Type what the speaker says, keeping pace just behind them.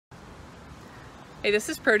Hey, this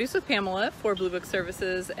is Produce with Pamela for Blue Book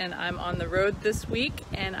Services, and I'm on the road this week,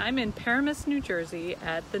 and I'm in Paramus, New Jersey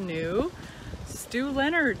at the new Stu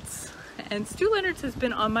Leonard's. And Stu Leonard's has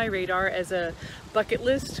been on my radar as a bucket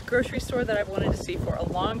list grocery store that I've wanted to see for a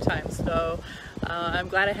long time, so I'm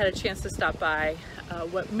glad I had a chance to stop by.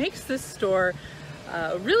 What makes this store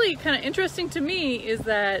really kind of interesting to me is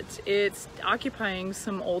that it's occupying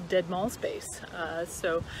some old dead mall space.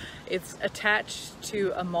 So it's attached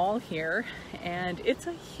to a mall here, and it's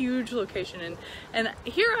a huge location. And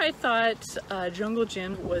here I thought Jungle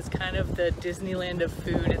Gym was kind of the Disneyland of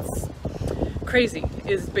food. It's crazy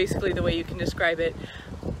is basically the way you can describe it.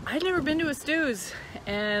 I'd never been to a Stu's,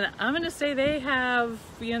 and I'm gonna say they have,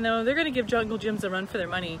 you know, they're gonna give Jungle Gyms a run for their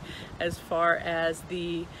money as far as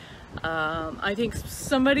the I think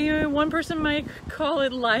one person might call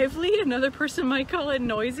it lively, another person might call it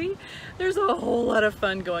noisy. There's a whole lot of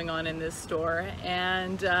fun going on in this store,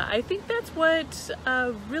 and I think that's what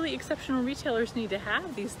really exceptional retailers need to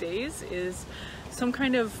have these days, is some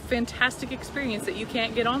kind of fantastic experience that you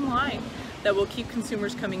can't get online that will keep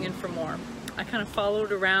consumers coming in for more. I kind of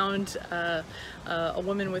followed around a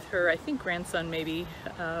woman with her, I think, grandson maybe,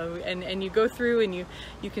 and you go through and you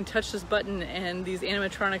can touch this button and these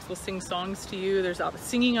animatronics will sing songs to you. There's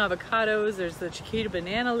singing avocados, there's the Chiquita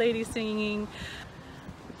banana lady singing.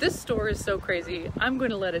 This store is so crazy, I'm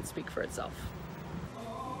going to let it speak for itself.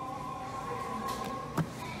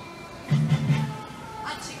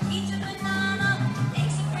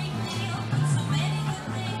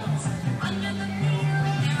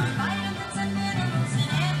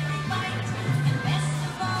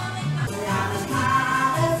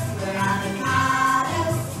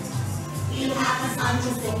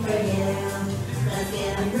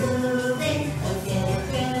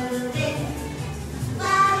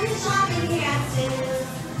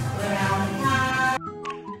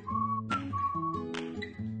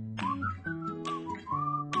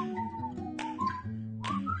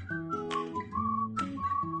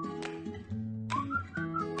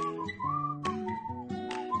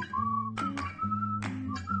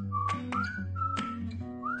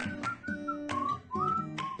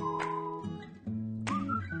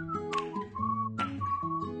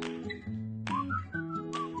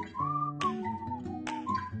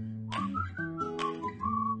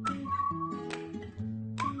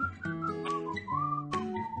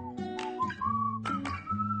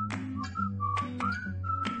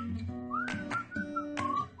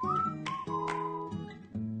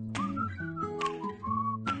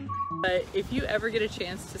 But if you ever get a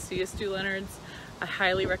chance to see a Stu Leonard's, I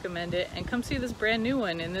highly recommend it, and come see this brand new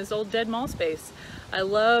one in this old dead mall space. I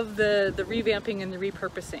love the revamping and the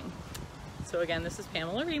repurposing. So again, this is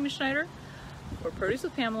Pamela Schneider for Produce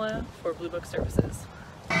with Pamela for Blue Book Services.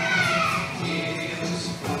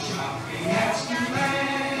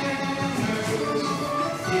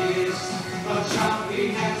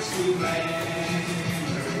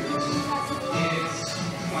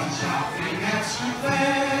 Shopping at